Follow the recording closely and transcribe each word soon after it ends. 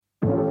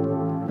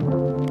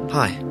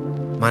Hi,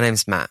 my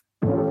name's Matt,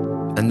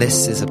 and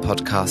this is a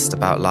podcast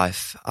about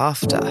life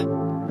after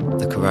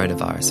the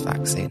coronavirus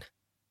vaccine.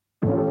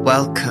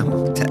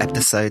 Welcome to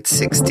episode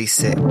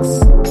 66.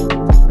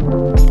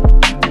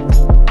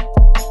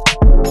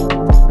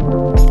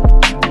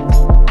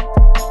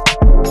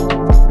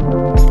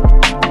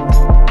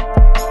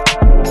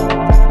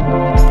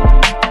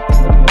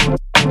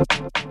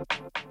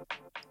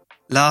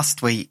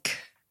 Last week,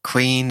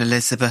 Queen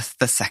Elizabeth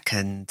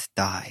II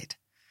died.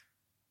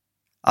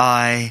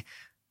 I,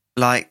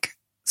 like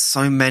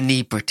so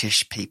many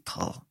British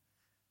people,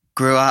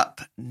 grew up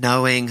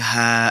knowing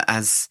her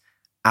as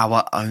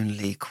our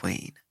only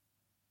queen.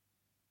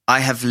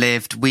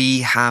 We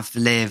have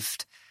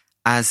lived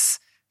as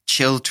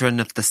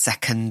children of the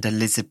second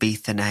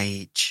Elizabethan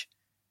age,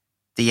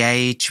 the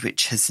age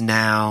which has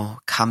now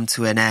come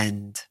to an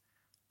end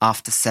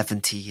after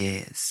 70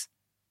 years.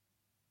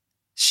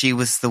 She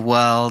was the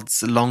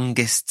world's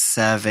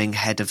longest-serving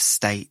head of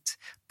state,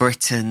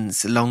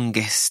 Britain's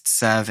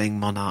longest-serving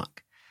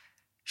monarch.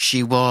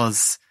 She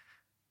was,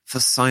 for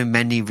so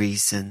many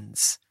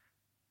reasons,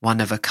 one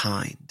of a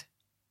kind.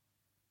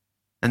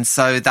 And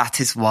so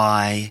that is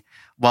why,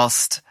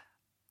 whilst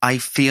I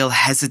feel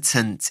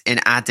hesitant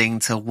in adding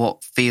to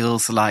what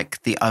feels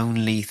like the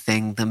only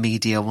thing the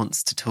media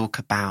wants to talk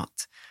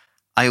about,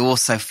 I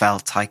also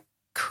felt I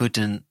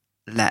couldn't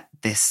let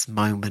this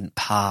moment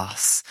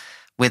pass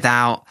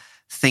without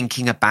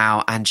thinking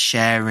about and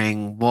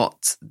sharing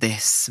what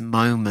this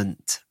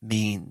moment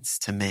means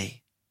to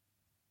me.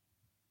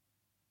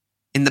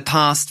 In the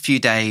past few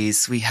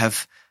days, we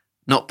have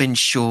not been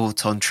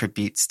short on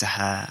tributes to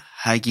her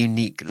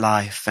unique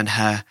life and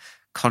her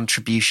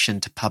contribution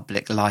to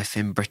public life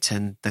in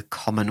Britain, the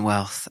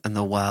Commonwealth and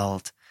the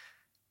world.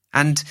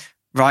 And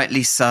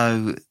rightly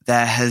so,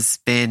 there has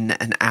been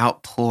an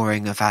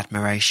outpouring of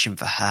admiration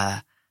for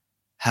her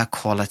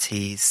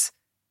qualities,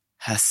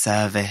 her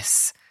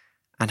service,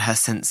 and her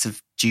sense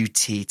of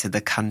duty to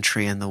the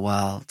country and the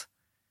world.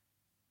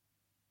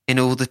 In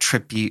all the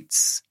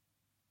tributes,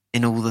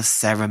 in all the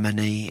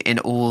ceremony, in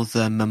all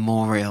the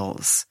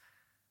memorials,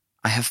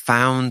 I have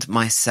found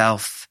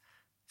myself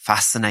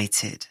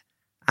fascinated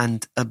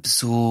and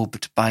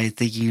absorbed by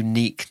the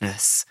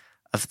uniqueness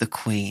of the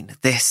Queen,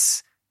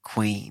 this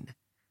Queen,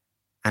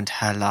 and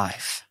her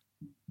life.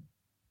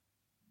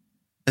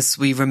 As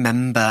we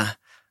remember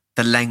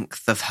the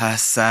length of her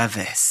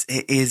service,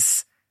 it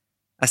is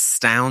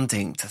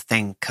astounding to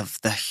think of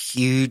the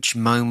huge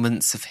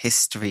moments of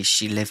history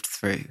she lived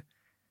through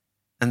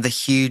and the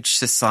huge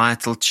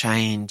societal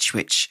change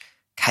which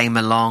came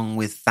along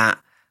with that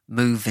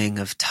moving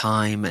of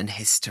time and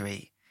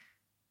history.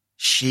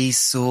 She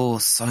saw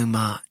so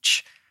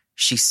much.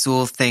 She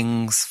saw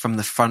things from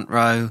the front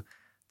row,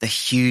 the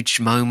huge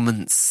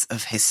moments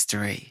of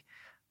history,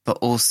 but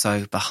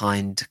also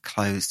behind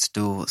closed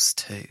doors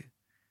too.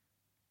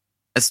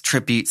 As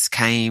tributes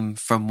came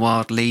from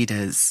world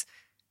leaders,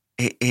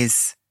 it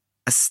is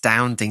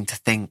astounding to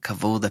think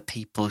of all the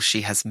people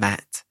she has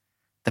met,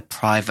 the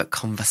private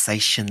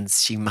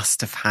conversations she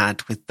must have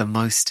had with the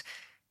most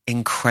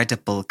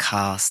incredible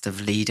cast of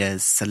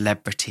leaders,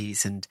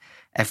 celebrities, and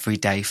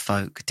everyday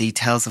folk,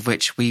 details of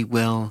which we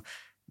will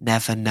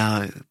never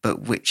know,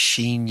 but which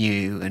she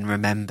knew and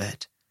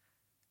remembered.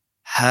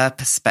 Her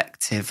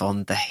perspective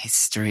on the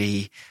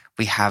history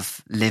we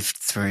have lived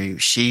through,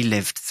 she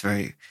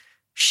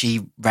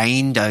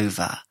reigned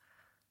over,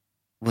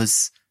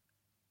 was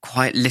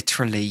quite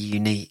literally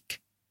unique.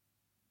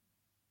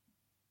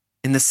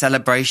 In the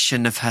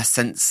celebration of her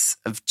sense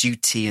of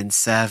duty and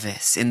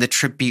service, in the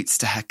tributes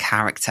to her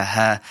character,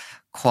 her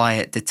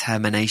quiet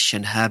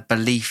determination, her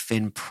belief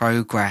in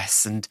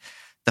progress and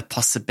the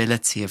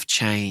possibility of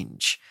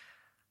change,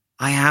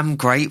 I am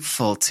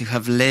grateful to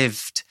have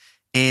lived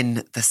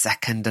in the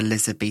second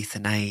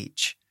Elizabethan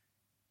age.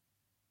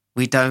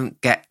 We don't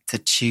get to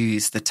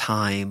choose the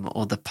time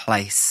or the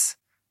place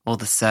or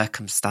the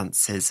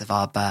circumstances of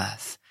our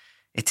birth.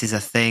 It is a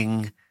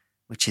thing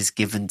which is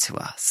given to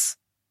us.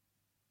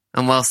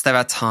 And whilst there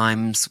are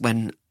times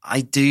when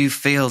I do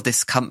feel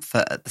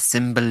discomfort at the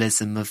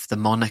symbolism of the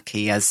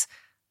monarchy as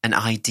an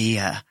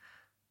idea,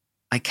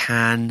 I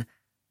can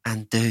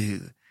and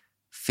do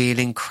feel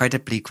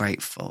incredibly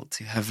grateful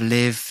to have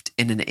lived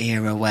in an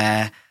era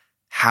where,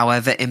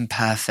 however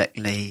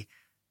imperfectly,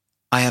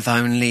 I have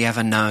only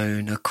ever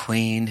known a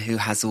queen who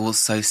has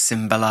also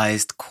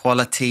symbolised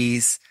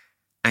qualities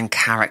and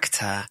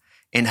character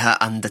in her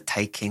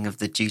undertaking of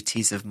the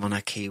duties of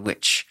monarchy,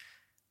 which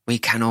we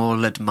can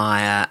all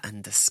admire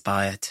and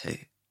aspire to.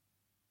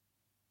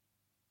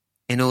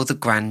 In all the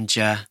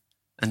grandeur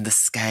and the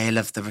scale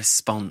of the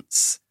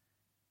response,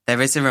 there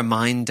is a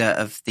reminder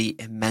of the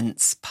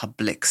immense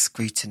public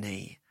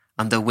scrutiny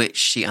under which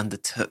she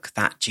undertook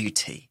that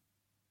duty.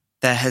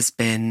 There has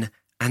been,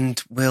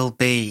 and will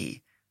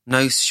be,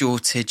 no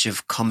shortage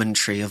of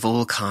commentary of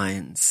all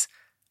kinds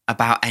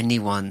about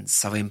anyone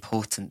so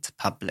important to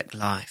public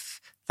life.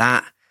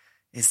 That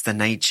is the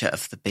nature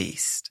of the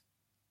beast.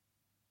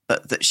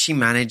 But that she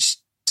managed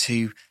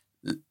to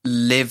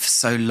live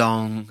so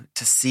long,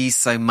 to see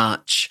so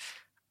much,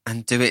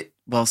 and do it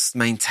whilst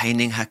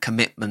maintaining her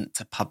commitment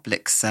to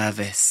public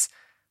service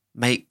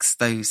makes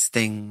those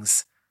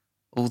things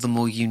all the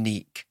more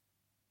unique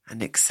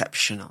and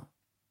exceptional.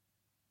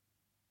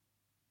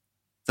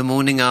 The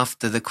morning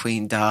after the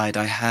Queen died,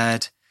 I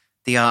heard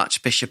the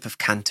Archbishop of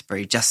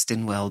Canterbury,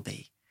 Justin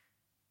Welby,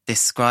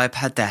 describe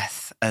her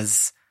death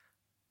as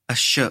a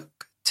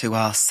shock to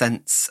our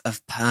sense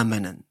of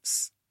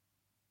permanence.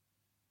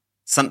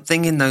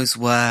 Something in those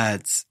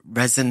words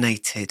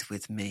resonated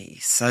with me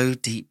so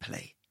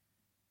deeply.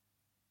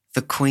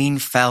 The Queen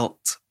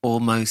felt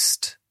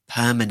almost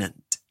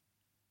permanent.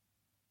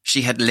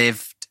 She had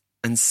lived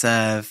and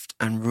served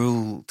and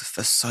ruled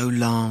for so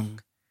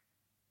long.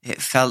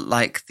 It felt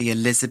like the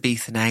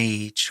Elizabethan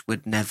age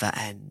would never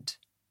end.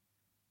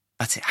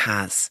 But it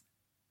has.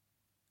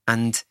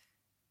 And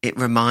it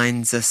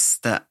reminds us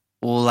that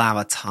all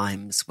our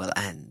times will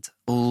end.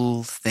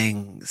 All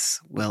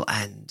things will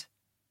end.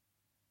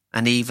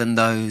 And even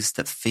those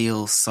that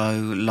feel so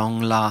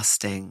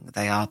long-lasting,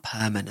 they are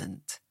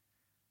permanent.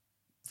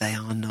 They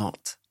are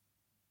not.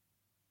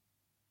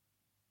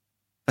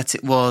 But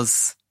it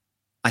was,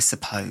 I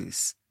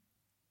suppose,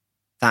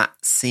 that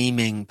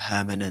seeming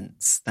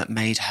permanence that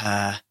made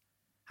her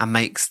and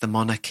makes the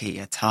monarchy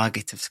a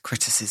target of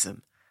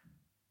criticism.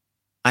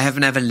 I have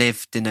never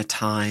lived in a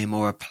time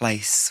or a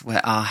place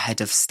where our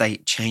head of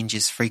state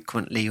changes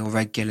frequently or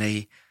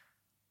regularly,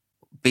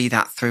 be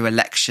that through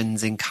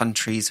elections in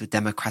countries with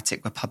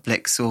democratic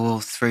republics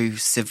or through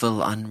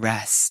civil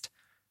unrest.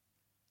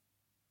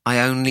 I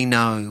only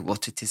know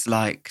what it is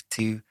like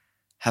to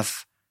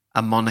have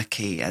a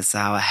monarchy as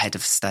our head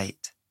of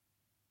state,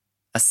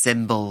 a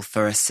symbol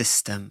for a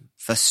system,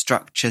 for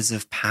structures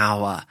of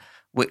power,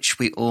 which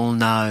we all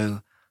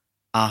know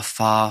are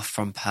far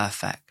from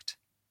perfect,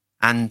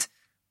 and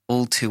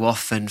all too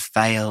often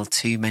fail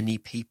too many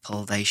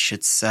people they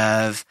should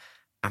serve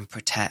and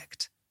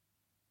protect.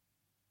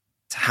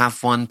 To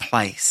have one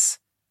place,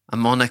 a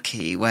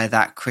monarchy where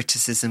that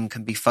criticism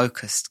can be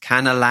focused,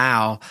 can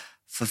allow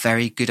for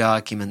very good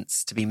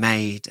arguments to be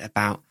made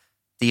about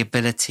the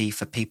ability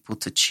for people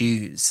to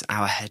choose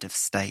our head of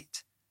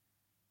state.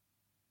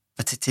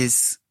 But it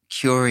is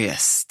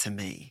curious to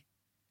me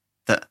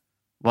that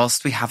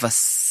whilst we have a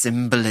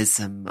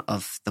symbolism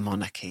of the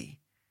monarchy,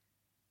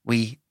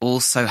 we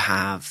also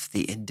have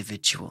the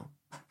individual,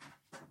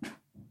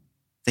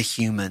 the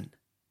human,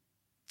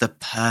 the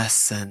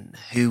person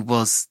who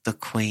was the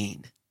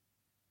Queen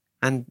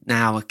and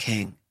now a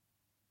king.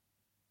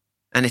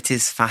 And it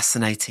is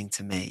fascinating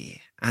to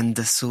me and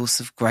a source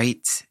of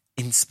great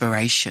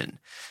inspiration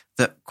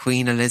that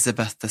Queen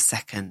Elizabeth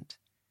II,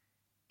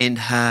 in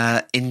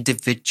her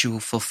individual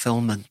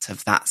fulfillment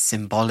of that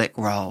symbolic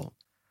role,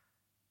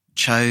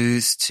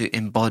 chose to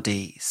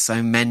embody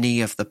so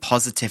many of the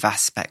positive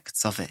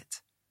aspects of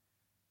it,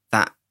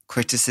 that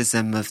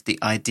criticism of the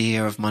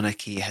idea of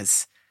monarchy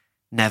has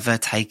never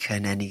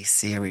taken any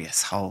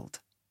serious hold.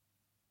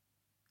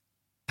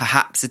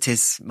 Perhaps it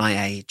is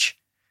my age.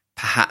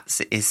 Perhaps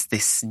it is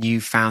this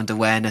newfound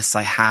awareness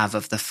I have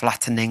of the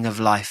flattening of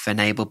life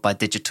enabled by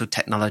digital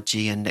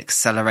technology and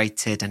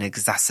accelerated and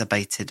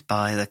exacerbated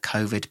by the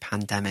COVID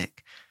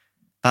pandemic.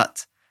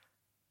 But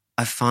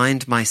I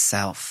find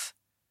myself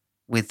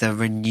with a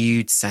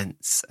renewed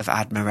sense of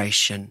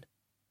admiration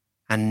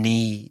and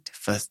need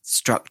for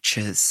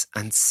structures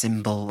and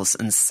symbols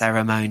and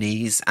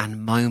ceremonies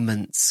and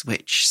moments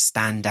which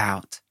stand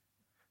out,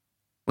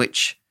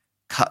 which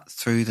cut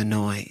through the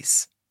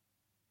noise,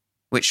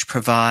 which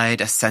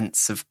provide a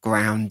sense of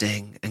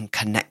grounding and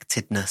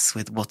connectedness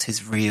with what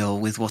is real,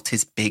 with what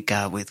is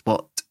bigger, with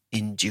what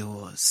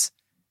endures.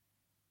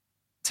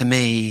 To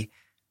me,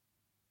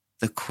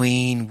 the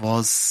Queen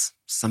was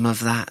some of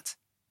that.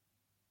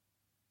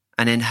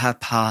 And in her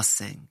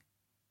passing,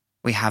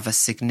 we have a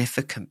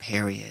significant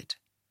period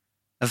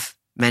of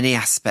many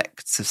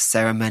aspects of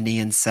ceremony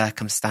and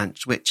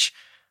circumstance which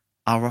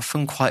are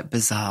often quite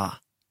bizarre,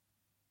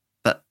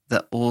 but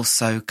that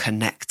also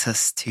connect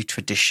us to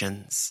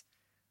traditions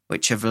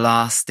which have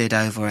lasted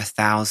over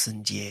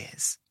 1,000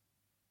 years.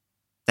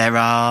 There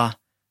are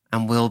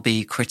and will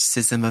be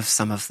criticism of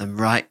some of them,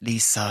 rightly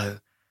so,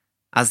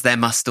 as there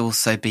must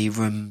also be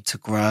room to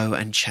grow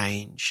and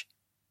change.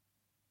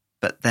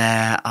 But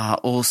there are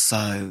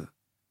also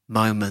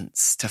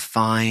moments to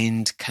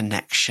find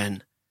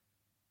connection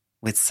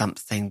with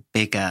something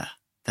bigger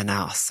than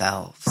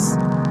ourselves.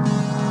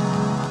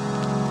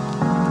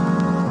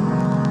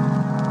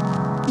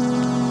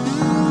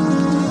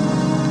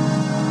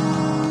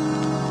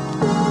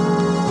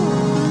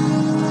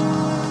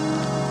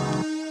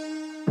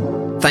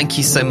 Thank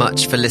you so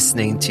much for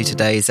listening to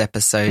today's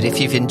episode.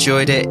 If you've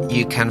enjoyed it,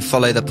 you can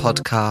follow the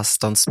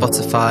podcast on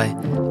Spotify,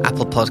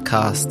 Apple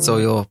Podcasts, or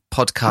your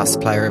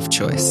podcast player of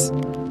choice.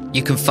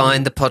 You can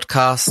find the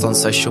podcast on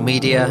social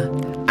media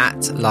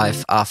at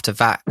Life After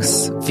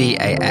Vax,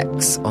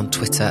 VAX, on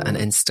Twitter and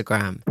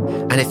Instagram.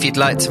 And if you'd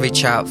like to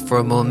reach out for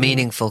a more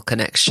meaningful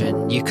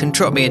connection, you can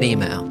drop me an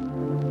email.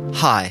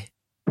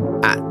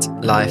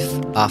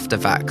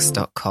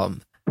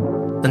 hi@lifeaftervax.com.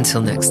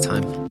 Until next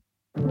time.